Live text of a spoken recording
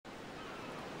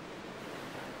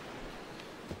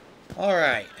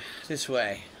Alright, this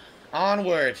way.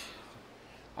 Onward.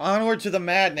 Onward to the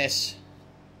madness.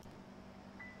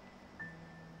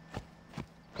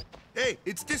 Hey,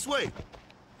 it's this way.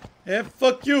 Yeah,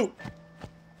 fuck you.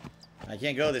 I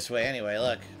can't go this way anyway,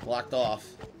 look. Blocked off.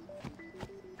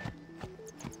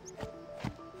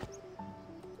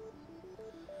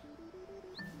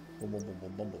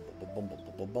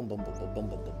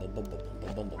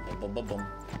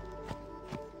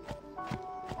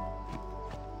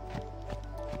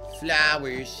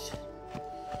 Flowers.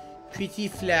 Pretty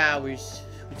flowers.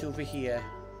 What's over here?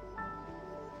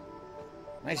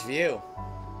 Nice view.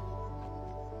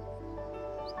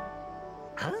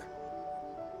 Huh?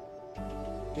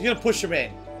 He's gonna push him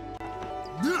in.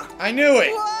 I knew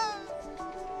it!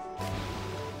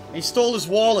 He stole his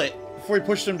wallet before he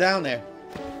pushed him down there.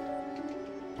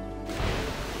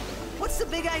 What's the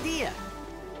big idea?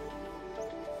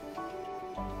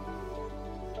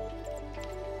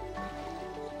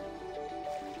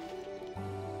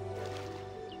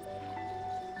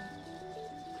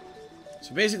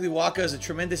 So basically, Waka is a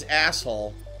tremendous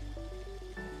asshole.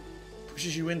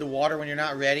 Pushes you into water when you're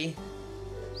not ready.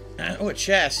 Oh, a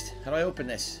chest. How do I open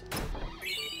this?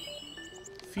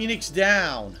 Phoenix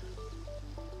down.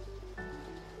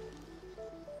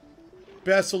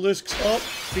 Basilisk's up.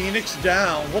 Phoenix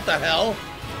down. What the hell?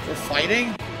 We're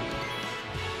fighting?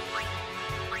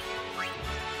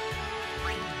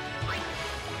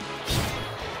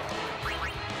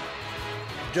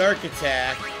 Dark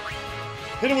attack.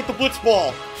 Hit him with the blitz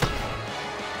ball.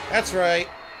 That's right.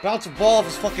 Bounce a ball off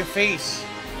his fucking face.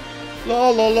 La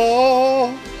la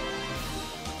la.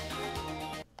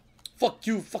 Fuck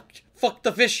you. Fuck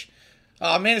the fish.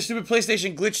 Oh man, the stupid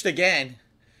PlayStation glitched again.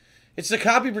 It's the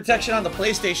copy protection on the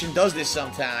PlayStation does this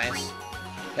sometimes.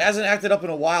 It hasn't acted up in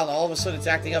a while, and all of a sudden it's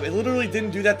acting up. It literally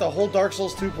didn't do that the whole Dark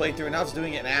Souls 2 playthrough, and now it's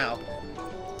doing it now.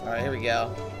 Alright, here we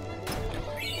go.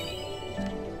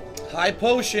 High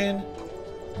potion.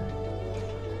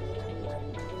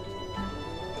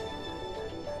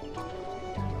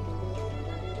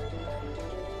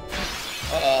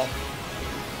 Uh-oh.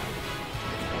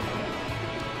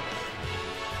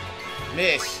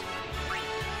 Miss.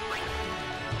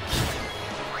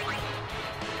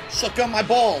 Suck on my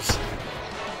balls.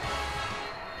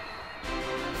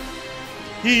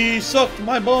 He sucked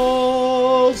my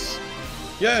balls.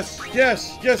 Yes,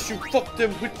 yes, yes, you fucked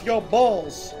him with your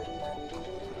balls.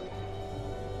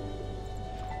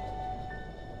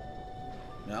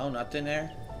 No, nothing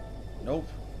there. Nope.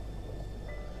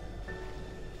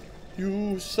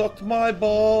 You sucked my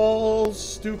balls,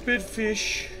 stupid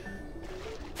fish.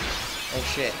 Oh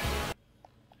shit.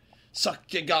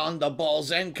 Suck you on the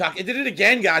balls and cock. It did it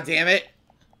again, goddammit.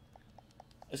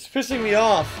 It's pissing me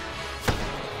off.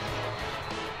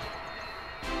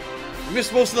 You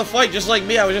missed most of the fight, just like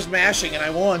me. I was just mashing and I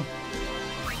won.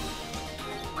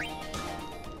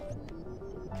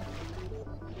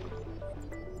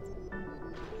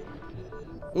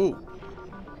 Ooh.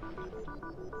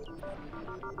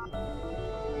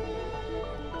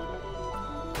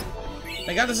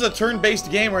 Thank God this is a turn-based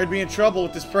game where I'd be in trouble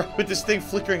with this thing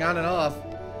flickering on and off.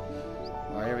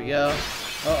 Alright, here we go.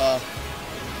 Uh-oh.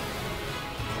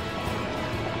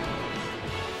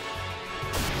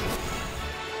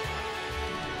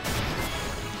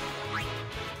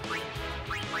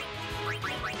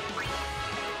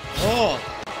 Oh!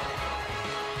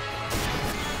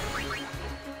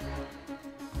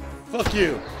 Fuck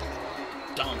you!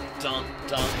 Dun dun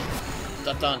dun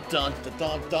dun dun dun dun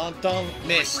dun dun dun.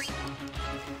 Missed.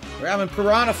 We're having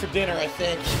piranha for dinner, I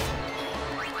think.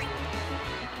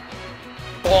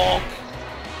 Bonk.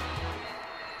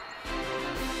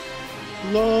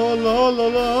 La la la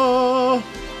la.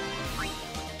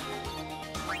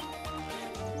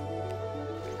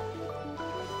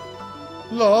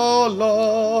 La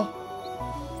la.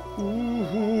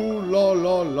 Ooh la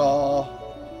la la.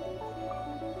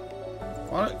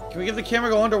 Can we give the camera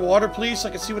go underwater, please, so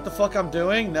I can see what the fuck I'm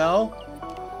doing? No?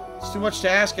 It's too much to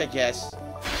ask, I guess.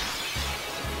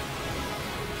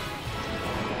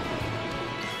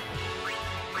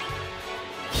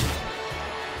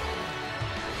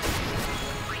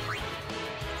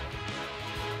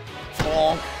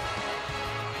 Bonk.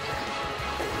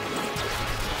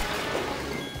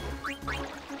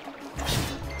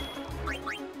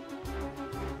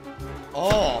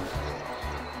 Oh.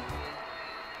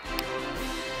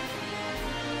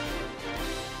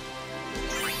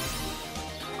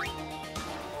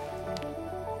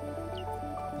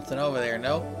 Nothing over there,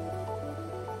 nope.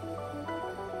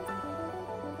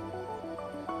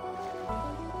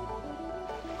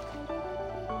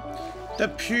 The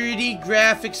pretty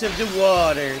graphics of the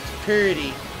water. It's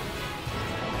pretty.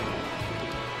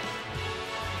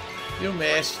 You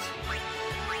missed.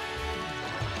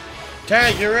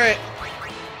 Tag, you're right.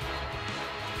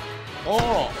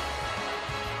 Oh.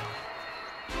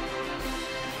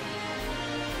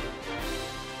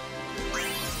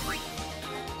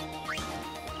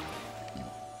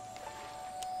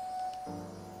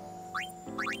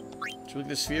 Should we look at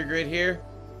the sphere grid here?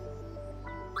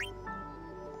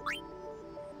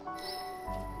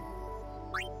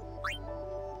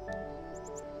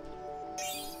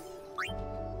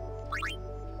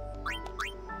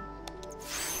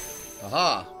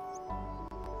 Aha.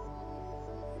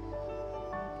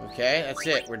 Okay, that's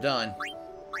it. We're done.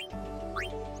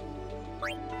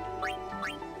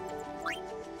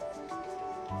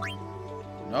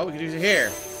 No, we can use it here.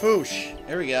 Foosh.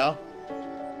 There we go.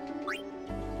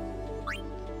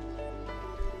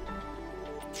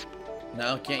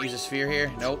 No, can't use a sphere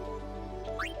here. Nope.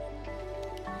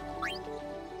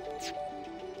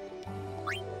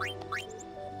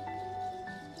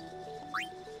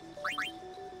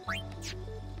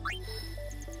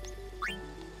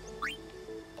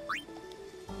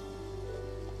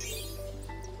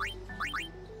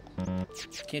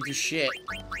 Can't do shit.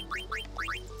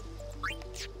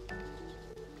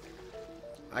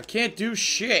 I can't do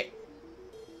shit.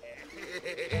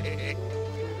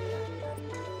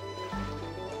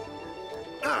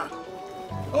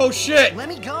 Oh shit! Let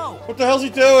me go. What the hell's he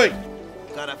doing?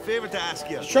 Got a favor to ask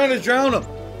you. He's trying to drown him.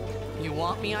 You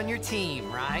want me on your team,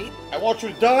 right? I want you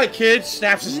to die, kid.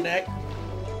 Snaps his neck.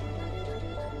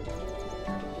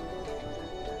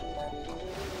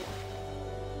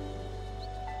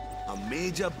 A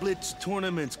major blitz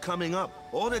tournament's coming up.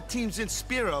 All the teams in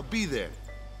Spira will be there.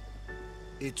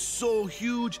 It's so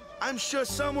huge, I'm sure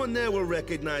someone there will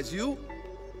recognize you.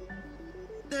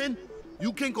 Then,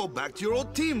 you can go back to your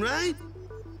old team, right?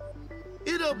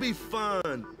 It'll be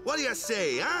fun. What do you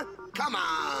say, huh? Come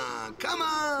on, come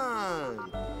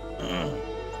on!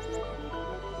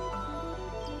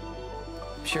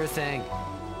 Sure thing.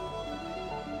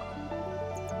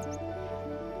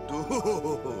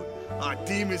 Dude, our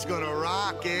team is gonna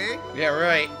rock, eh? Yeah,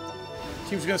 right.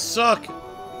 Team's gonna suck.